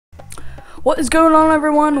What is going on,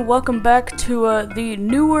 everyone? Welcome back to the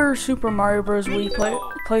newer Super Mario Bros. Wii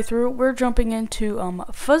playthrough. We're jumping into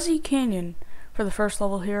Fuzzy Canyon for the first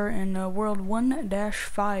level here in World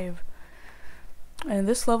 1-5. And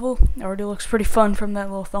this level already looks pretty fun from that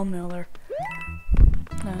little thumbnail there.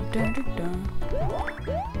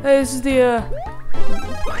 Hey, this is the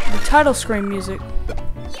title screen music,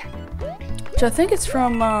 which I think it's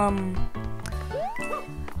from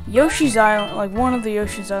Yoshi's Island, like one of the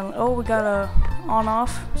Yoshi's Island. Oh, we got a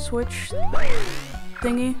on-off switch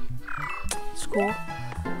thingy. It's cool.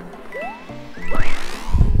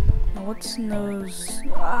 Now what's in those?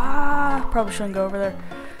 Probably shouldn't go over there.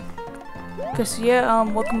 Cause yeah,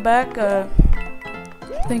 welcome back.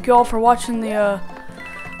 Thank you all for watching the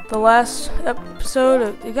last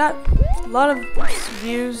episode. It got a lot of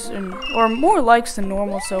views or more likes than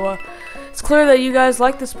normal. So it's clear that you guys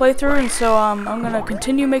like this playthrough, and so I'm gonna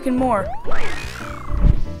continue making more.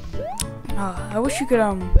 I wish you could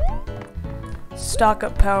stock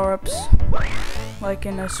up power-ups like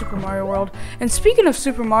in Super Mario World. And speaking of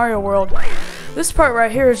Super Mario World, this part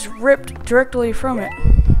right here is ripped directly from it.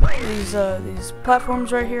 These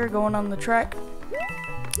platforms right here going on the track.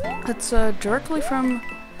 That's directly from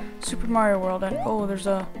Super Mario World. And oh,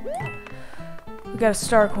 we got a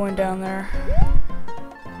star coin down there.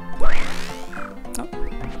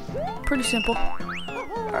 Pretty simple.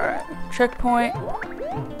 Alright, checkpoint.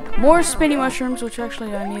 More spinny mushrooms, which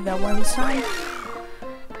actually I need that one this time.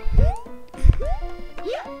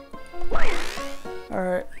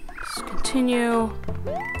 Alright, let's continue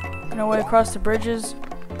on our way across the bridges.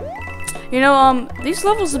 You know, these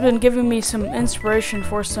levels have been giving me some inspiration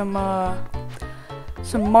for some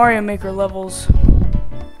Mario Maker levels.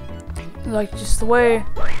 Like, just the way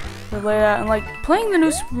they're laid out, and like, playing the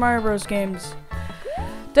new Super Mario Bros. Games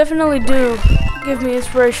definitely do give me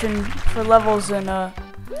inspiration for levels in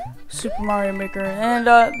Super Mario Maker. And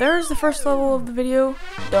there's the first level of the video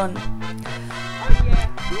done.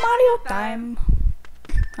 Mario time.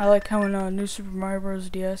 I like how in New Super Mario Bros.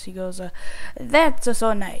 DS he goes, "That's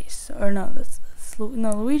so nice." Or no,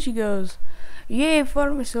 Luigi goes, "Yay for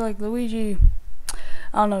me!" So like Luigi,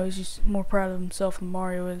 I don't know, he's just more proud of himself than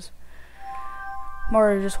Mario is.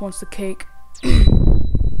 Mario just wants the cake.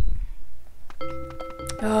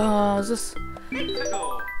 Is this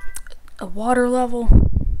a water level?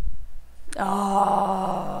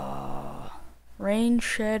 Rain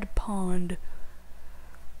Shed Pond.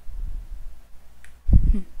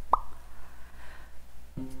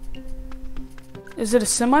 Is it a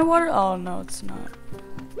semi-water? Oh no, it's not.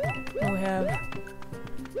 We have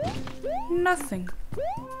nothing.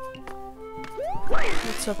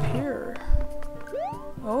 What's up here?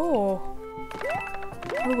 Oh,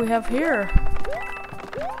 what do we have here?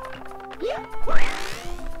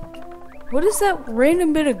 What is that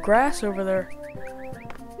random bit of grass over there?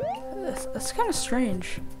 That's kind of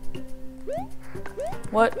strange.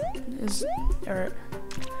 What is... Alright.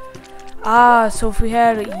 So if we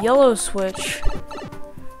had a yellow switch,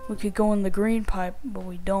 we could go in the green pipe, but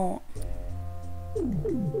we don't.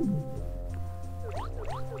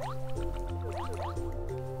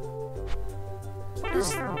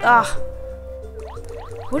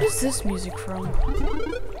 What is this music from?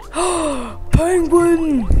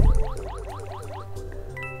 Penguin!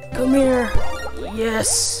 Come here.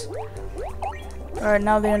 Yes. Alright,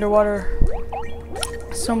 now the underwater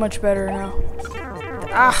is so much better now.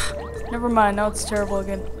 Never mind. Now it's terrible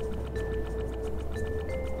again.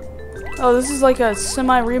 Oh, this is like a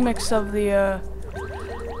semi-remix of the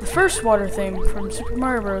first water theme from Super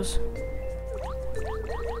Mario Bros.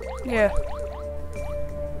 Yeah.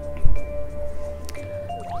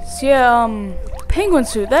 So yeah, Penguin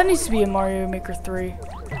Suit. That needs to be in Mario Maker 3.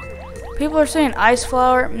 People are saying Ice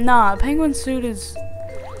Flower. Nah, Penguin Suit is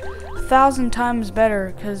 1,000 times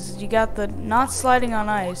better because you got the not sliding on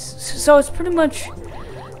ice. So it's pretty much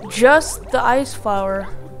just the Ice Flower,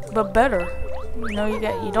 but better. You know,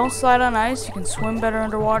 you don't slide on ice. You can swim better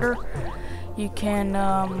underwater. You can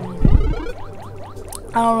I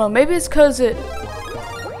don't know. Maybe it's because it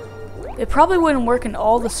probably wouldn't work in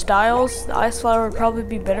all the styles. The Ice Flower would probably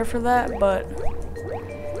be better for that, but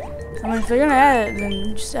I mean, if they're gonna add it,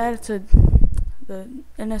 then just add it to the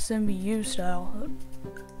NSMBU style.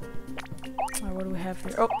 Alright, what do we have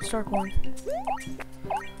here? Oh, star coin.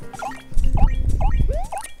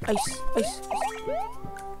 Ice.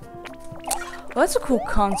 Well, that's a cool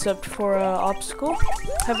concept for obstacle.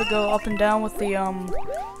 Have it go up and down with the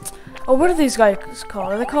oh, what are these guys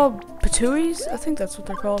called? Are they called Patouis? I think that's what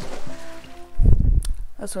they're called.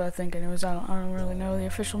 That's what I think, anyways. I don't really know the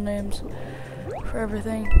official names for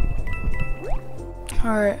everything.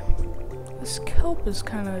 Alright. This kelp is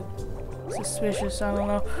kind of suspicious. I don't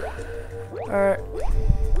know. Alright.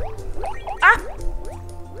 Ah!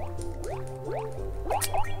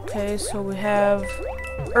 Okay, so we have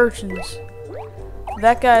urchins.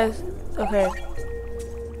 That guy's... Okay.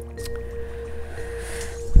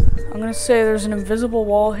 I'm gonna say there's an invisible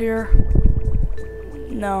wall here.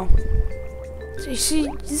 No. So, see,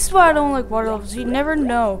 this is why I don't like water levels. You never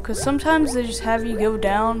know, because sometimes they just have you go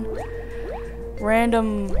down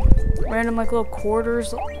random like little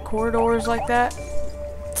corridors like that.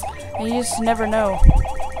 And you just never know.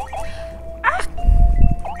 Ah!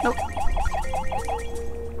 Nope.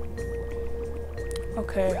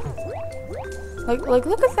 Okay. Like,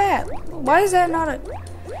 look at that. Why is that not a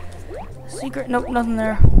secret? Nope, nothing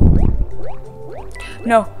there.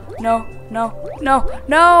 No.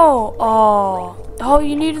 Oh,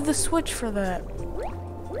 you needed the switch for that.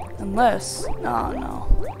 Unless, oh no.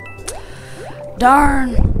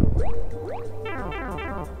 Darn.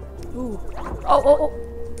 Ooh. Oh.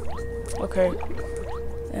 Okay.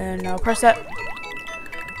 And now press that.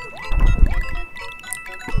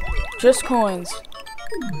 Just coins.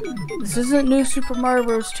 This isn't New Super Mario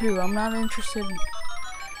Bros. 2. I'm not interested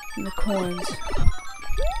in the coins.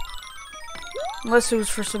 Unless it was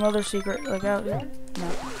for some other secret, like out there.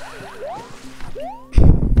 No.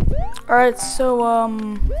 Alright,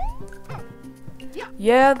 so,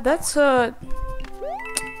 yeah, that's, the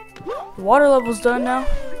water level's done now.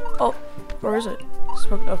 Oh, or is it?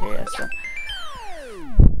 Okay, yeah, it's done.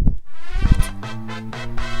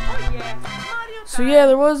 So yeah,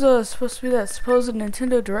 there was supposed to be that supposed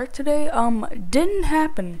Nintendo Direct today. Didn't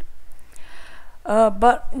happen.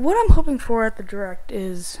 But what I'm hoping for at the Direct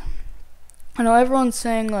is, I know everyone's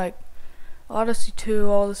saying like Odyssey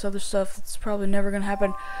 2, all this other stuff. It's probably never gonna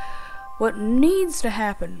happen. What needs to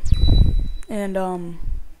happen? And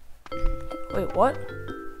wait, what?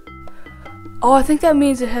 Oh, I think that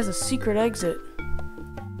means it has a secret exit.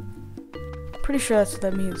 Pretty sure that's what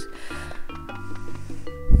that means.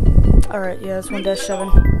 Alright, yeah, that's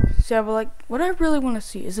 1-7. So yeah, but like, what I really want to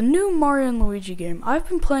see is a new Mario and Luigi game. I've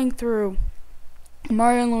been playing through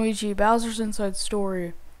Mario and Luigi Bowser's Inside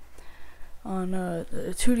Story on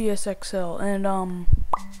 2DS XL, and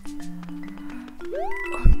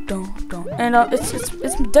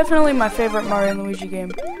it's definitely my favorite Mario and Luigi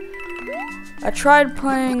game. I tried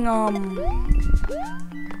playing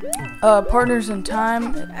Partners in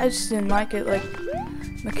Time. I just didn't like it. Like,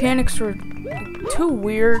 mechanics were too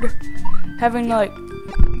weird. Having like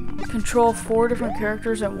control 4 different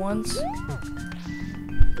characters at once.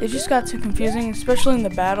 It just got too confusing, especially in the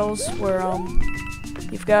battles where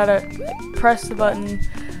you've gotta press the button.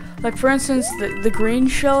 Like for instance, the green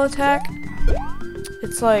shell attack.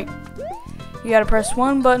 It's like you gotta press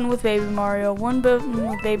one button with Baby Mario, one button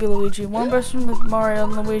with Baby Luigi, one button with Mario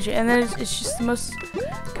and Luigi, and then it's just the most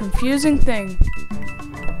confusing thing.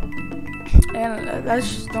 And I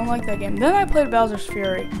just don't like that game. Then I played Bowser's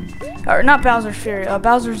Fury. Or not Bowser's Fury,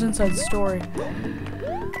 Bowser's Inside Story.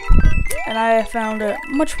 And I found it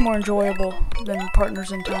much more enjoyable than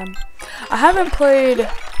Partners in Time. I haven't played,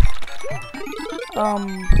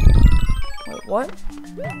 wait, what?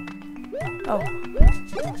 Oh.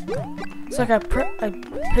 It's like I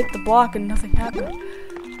hit the block and nothing happened.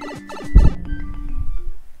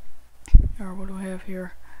 Or what do I have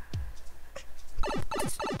here?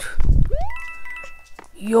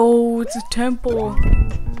 Yo, it's a temple.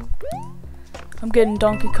 I'm getting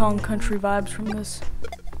Donkey Kong Country vibes from this.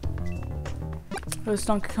 Those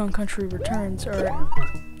Donkey Kong Country Returns, or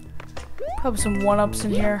probably some 1-ups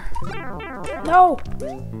in here. No!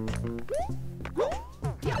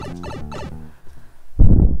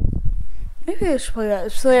 Maybe I should play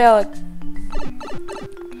that. So yeah, like,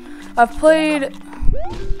 I've played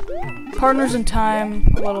Partners in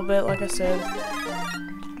Time a little bit, like I said.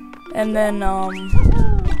 And then, I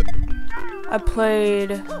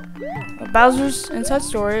played Bowser's Inside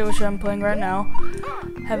Story, which I'm playing right now.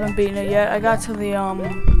 Haven't beaten it yet. I got to the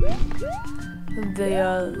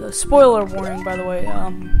spoiler warning, by the way.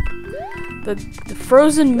 The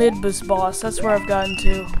frozen mid-boss boss. That's where I've gotten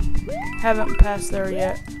to. Haven't passed there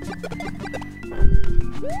yet.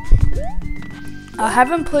 I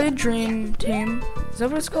haven't played Dream Team. Is that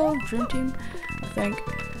what it's called? Dream Team, I think.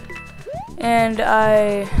 And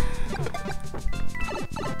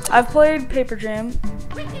I've played Paper Jam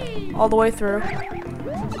all the way through,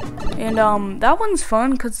 and that one's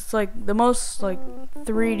fun because it's like the most like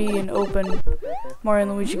 3D and open Mario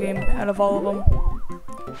and Luigi game out of all of them.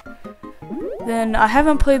 Then I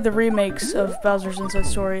haven't played the remakes of Bowser's Inside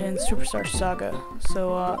Story and Superstar Saga,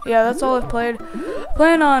 so yeah, that's all I've played.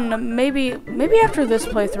 Plan on maybe after this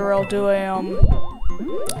playthrough I'll do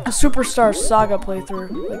a Superstar Saga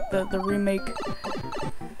playthrough, like the remake.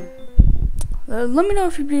 Let me know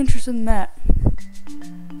if you'd be interested in that.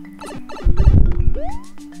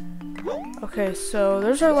 Okay, so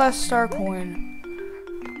there's our last star coin.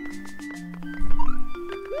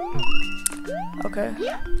 Okay,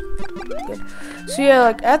 good. So yeah,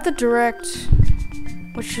 like at the Direct,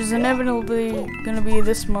 which is inevitably gonna be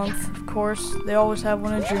this month, of course. They always have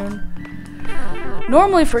one in June.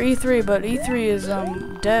 Normally for E3, but E3 is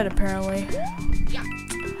dead apparently.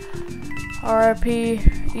 RIP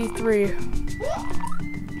E3.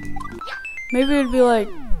 Maybe it'd be like,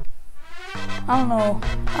 I don't know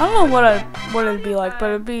what it'd be like, but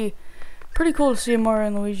it'd be pretty cool to see a Mario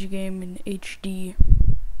and Luigi game in HD.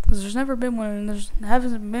 Because there's never been one, and there's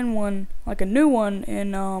hasn't been one, like a new one,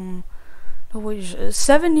 in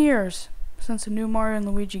 7 years since a new Mario and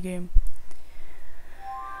Luigi game.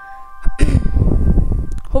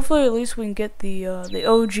 Hopefully, at least we can get the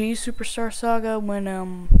OG Superstar Saga when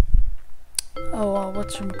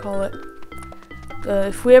whatchamacallit,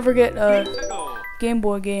 if we ever get Game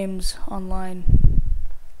Boy games online.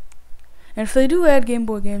 And if they do add Game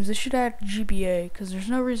Boy games, they should add GBA, because there's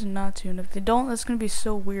no reason not to. And if they don't, that's going to be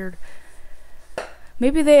so weird.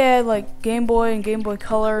 Maybe they add like Game Boy and Game Boy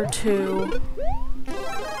Color to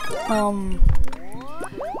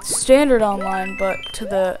standard online, but to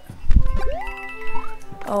the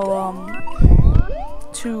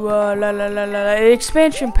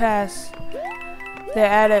expansion pass, they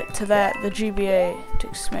add it to that, the GBA to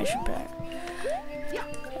expansion pack.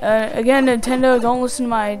 Again, Nintendo, don't listen to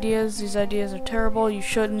my ideas. These ideas are terrible. You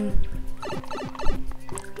shouldn't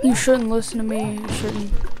listen to me. You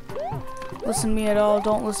shouldn't listen to me at all.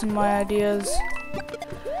 Don't listen to my ideas.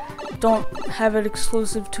 Don't have it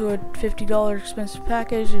exclusive to a $50 expensive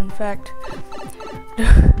package. In fact,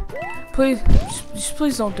 please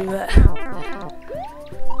don't do that.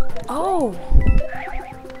 Oh,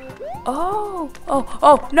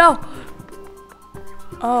 no.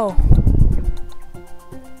 Oh.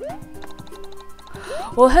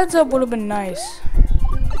 Well, heads up would have been nice.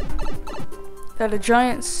 That a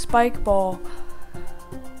giant spike ball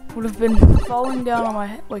would have been falling down on my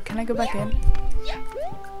head. Wait, can I go back in?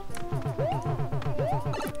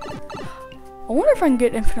 I wonder if I can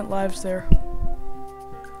get infinite lives there.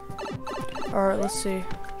 Alright, let's see.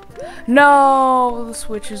 No, the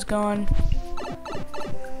Switch is gone.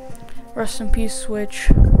 Rest in peace,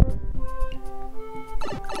 Switch.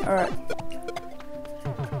 Alright.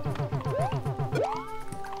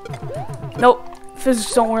 Nope.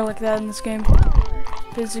 Physics don't work like that in this game.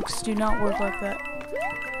 Physics do not work like that.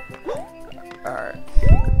 Alright.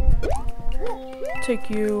 Take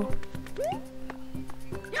you.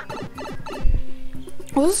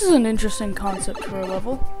 Well, this is an interesting concept for a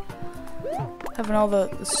level. Having all the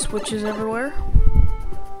switches everywhere.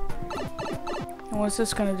 And what's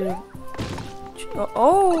this gonna do?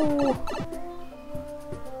 Oh!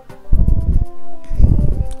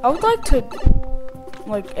 I would like to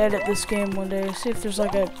edit this game one day, see if there's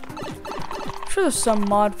like I'm sure there's some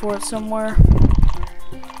mod for it somewhere.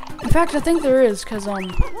 In fact, I think there is, because I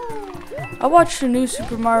watched a new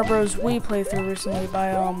Super Mario Bros. Wii playthrough recently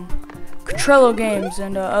by Trello Games,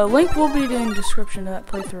 and a link will be in the description of that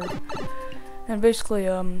playthrough. And basically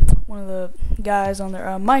one of the guys on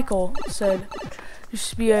there, Michael, said there used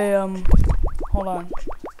to be a hold on.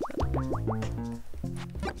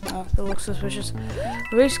 That looks suspicious.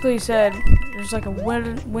 But basically, he said there's like a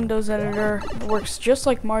Windows editor that works just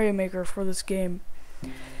like Mario Maker for this game,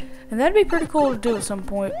 and that'd be pretty cool to do at some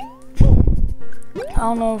point. I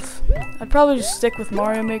don't know if I'd probably just stick with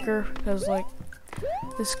Mario Maker, because like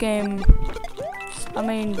this game, I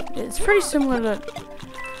mean, it's pretty similar to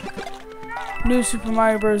New Super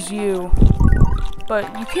Mario Bros. U, but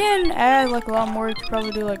you can add like a lot more. You could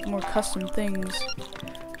probably do like more custom things.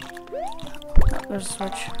 There's a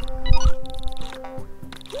switch.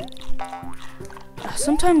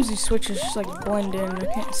 Sometimes these switches just like blend in. I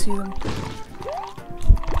can't see them.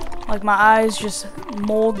 Like my eyes just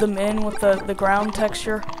mold them in with the ground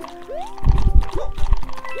texture.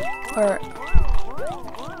 Alright.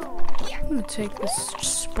 I'm gonna take this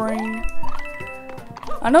spring.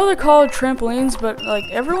 I know they're called trampolines, but like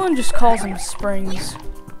everyone just calls them springs.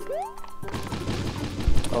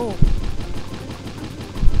 Oh.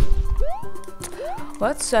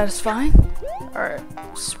 Well, that's satisfying. Alright,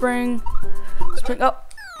 spring. Oh.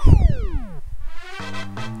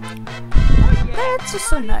 That's just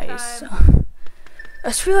so nice. I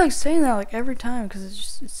just feel like saying that like every time,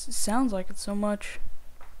 because it sounds like it so much.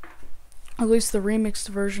 At least the remixed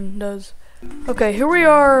version does. Okay, here we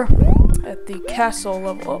are at the castle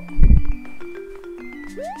level. Oh.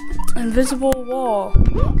 invisible wall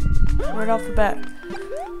right off the bat.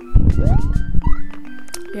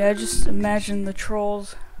 Yeah, I just imagine the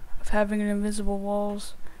trolls of having invisible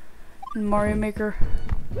walls in Mario Maker.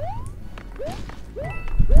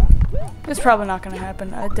 It's probably not gonna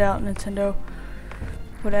happen. I doubt Nintendo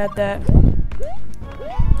would add that.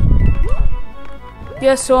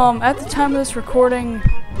 Yeah, so at the time of this recording,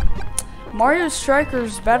 Mario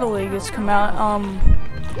Strikers Battle League has come out.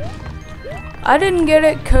 I didn't get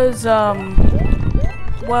it because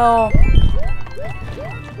well,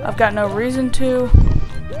 I've got no reason to.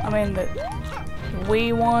 I mean, the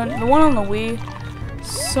Wii one, the one on the Wii,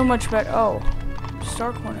 so much better. Oh,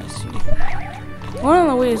 Star Coin I see. The one on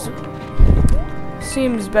the Wii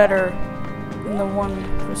seems better than the one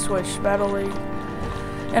for Switch, Battle League.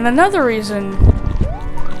 And another reason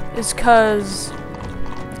is because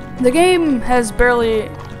the game has barely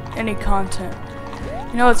any content.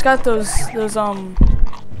 You know, it's got those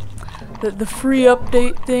the free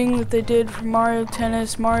update thing that they did for Mario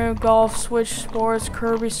Tennis, Mario Golf, Switch Sports,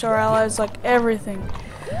 Kirby Star Allies, like everything.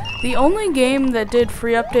 The only game that did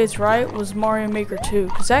free updates right was Mario Maker 2,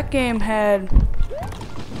 because that game had...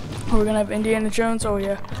 Oh, we're gonna have Indiana Jones? Oh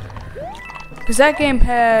yeah. Because that game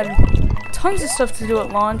had tons of stuff to do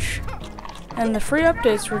at launch, and the free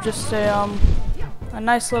updates were just a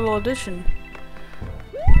nice little addition.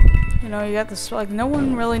 You know, you got this, like, no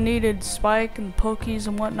one really needed Spike and Pokies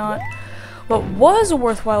and whatnot. What was a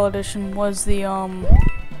worthwhile addition was the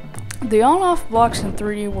on-off blocks in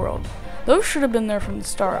 3D World. Those should have been there from the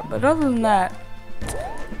start, but other than that,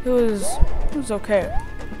 it was okay.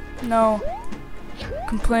 No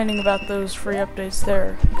complaining about those free updates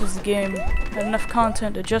there, because the game had enough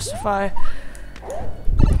content to justify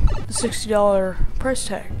the $60 price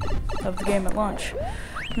tag of the game at launch.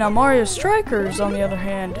 Now Mario Strikers, on the other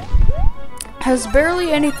hand, has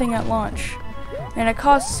barely anything at launch, and it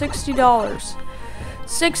costs $60.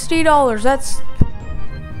 $60, that's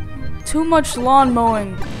too much lawn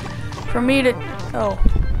mowing for me to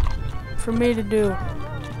do.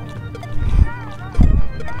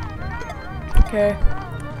 Okay,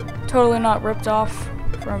 totally not ripped off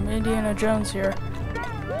from Indiana Jones here.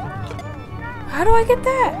 How do I get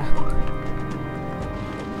that?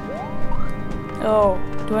 Oh,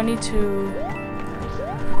 do I need to...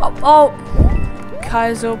 Oh,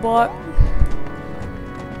 Kaizo block.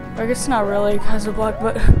 I guess not really Kaizo block,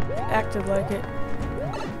 but it acted like it.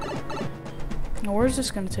 Now, where's this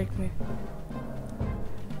gonna take me?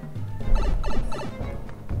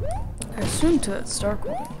 I assume to that Star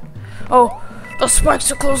Coin. Oh, the spikes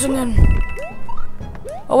are closing in.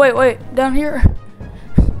 Oh wait, down here.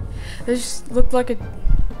 They just looked like a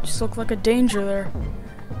danger there.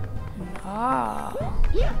 Ah.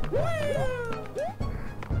 Yeah!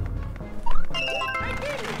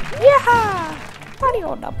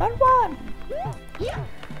 Mario #1!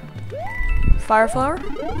 Fire flower?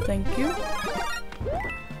 Thank you.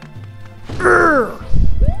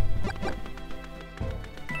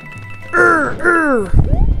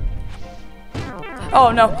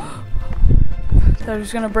 Oh no! They're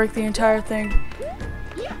just gonna break the entire thing.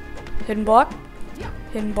 Hidden block?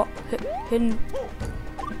 Hidden block? Hidden...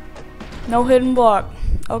 No hidden block.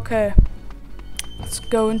 Okay. Let's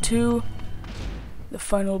go into the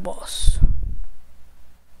final boss.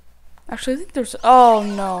 Actually, I think there's... Oh,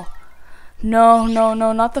 no. No,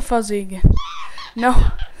 not the fuzzy again.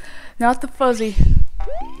 No, not the fuzzy.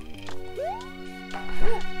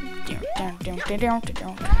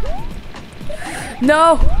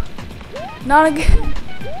 No! Not again.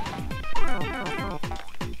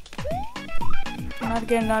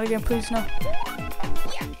 Not again, please, no.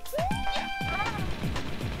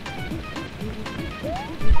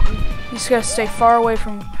 You just gotta stay far away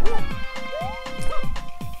from...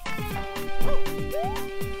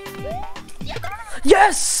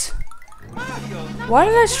 Yes! Why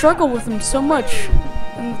did I struggle with him so much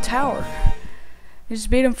in the tower? You just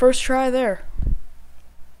beat him first try there.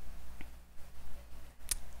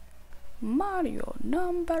 Mario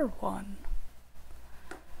 #1.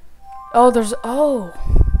 Oh, there's... Oh,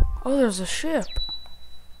 there's a ship.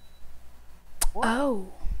 Oh.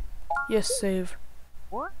 Yes, save.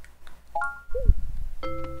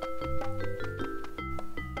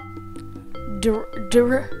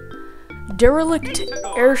 Derelict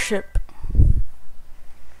airship.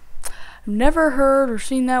 I've never heard or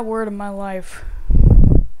seen that word in my life.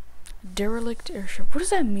 Derelict airship. What does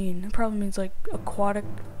that mean? It probably means like aquatic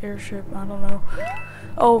airship. I don't know.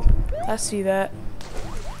 Oh, I see that.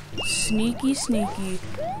 Sneaky.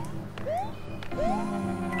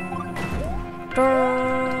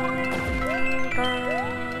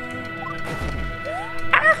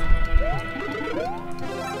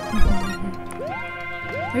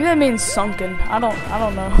 Maybe that means sunken. I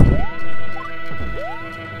don't know.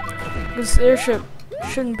 This airship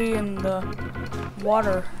shouldn't be in the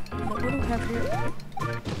water. What do we have here?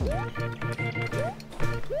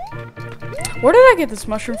 Where did I get this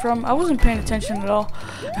mushroom from? I wasn't paying attention at all.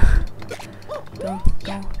 I'm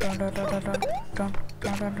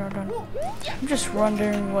just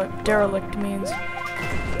wondering what derelict means.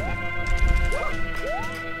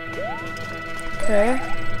 Okay.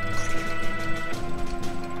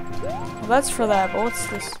 Well, that's for that, but what's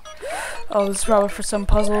this? Oh, this is probably for some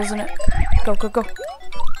puzzle, isn't it? Go, go, go.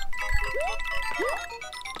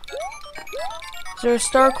 Is there a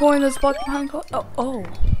star coin that's blocked behind? Oh, oh.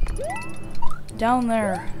 Down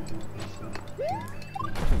there.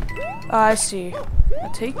 I see.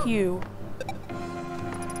 I'll take you.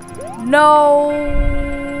 No!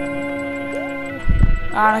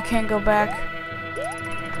 Ah, I can't go back.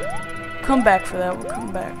 Come back for that. We'll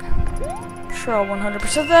come back. Sure, I'll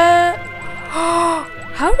 100% that. How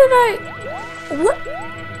did I? What?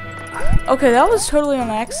 Okay, that was totally on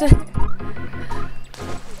accident.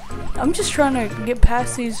 I'm just trying to get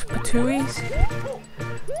past these patooies.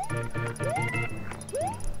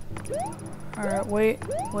 Alright, wait.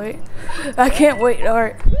 I can't wait.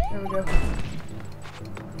 Alright, there we go.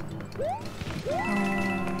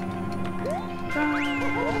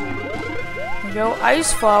 There we go.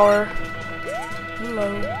 Ice flower.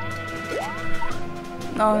 Hello.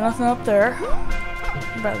 No, nothing up there.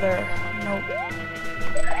 What about there? Nope.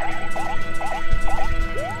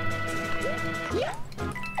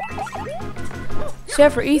 So yeah,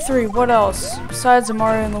 for E3, what else? Besides the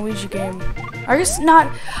Mario and Luigi game. I guess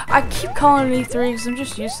not. I keep calling it E3 because I'm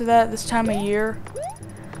just used to that this time of year.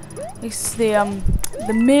 It's the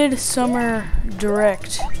Midsummer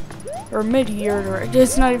Direct. Or Mid-Year Direct.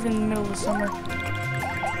 It's not even in the middle of the summer.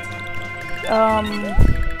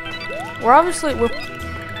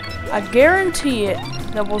 I guarantee it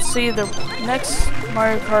that we'll see the next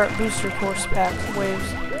Mario Kart Booster Course pack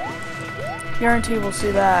waves. Guarantee we'll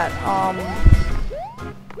see that.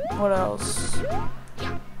 What else?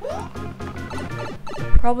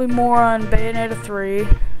 Probably more on Bayonetta 3,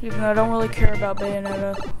 even though I don't really care about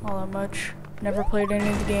Bayonetta all that much. Never played any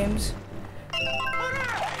of the games.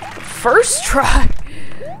 First try!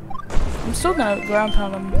 I'm still gonna ground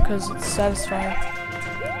pound them because it's satisfying.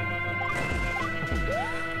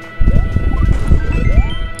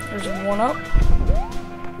 There's one up.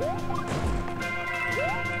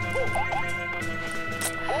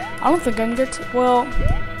 I don't think I can get to, well.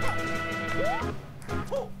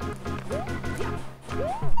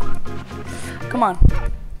 Come on.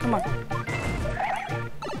 Come on.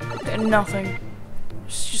 And nothing.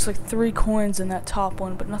 There's just like 3 coins in that top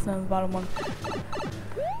one, but nothing in the bottom one.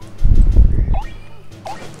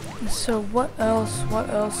 So what else? What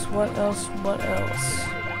else?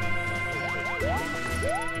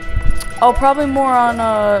 Oh, probably more on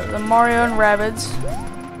the Mario and Rabbids.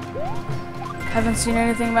 Haven't seen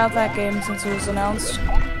anything about that game since it was announced.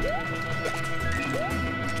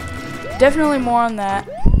 Definitely more on that.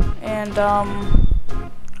 And, oh,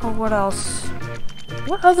 what else?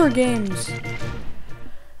 What other games?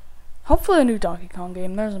 Hopefully a new Donkey Kong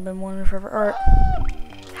game. There hasn't been one in forever. Alright.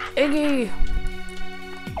 Iggy!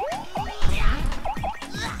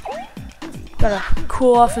 Gotta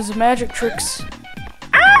cool off his magic tricks.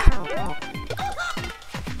 Ah!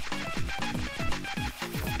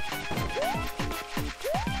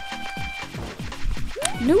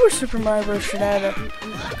 Newer Super Mario Bros. Should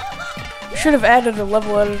have added a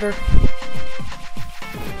level editor.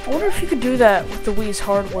 I wonder if you could do that with the Wii's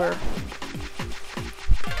hardware.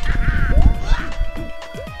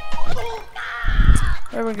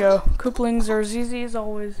 There we go. Kooplings are as easy as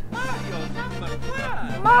always.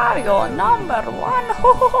 Mario number 1.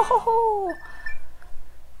 Ho ho ho ho ho.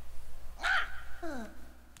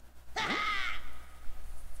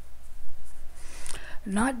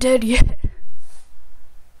 Not dead yet.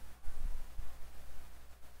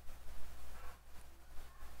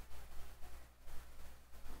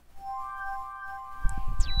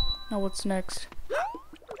 Now what's next?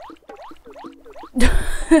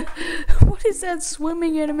 What is that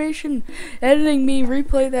swimming animation? Editing me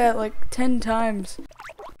replay that like 10 times.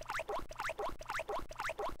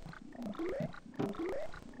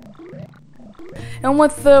 And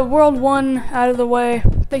with the World 1 out of the way,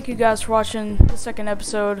 thank you guys for watching the second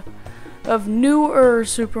episode of newer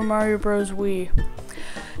Super Mario Bros. Wii.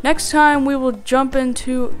 Next time we will jump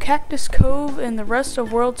into Cactus Cove and the rest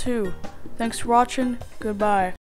of World 2. Thanks for watching. Goodbye.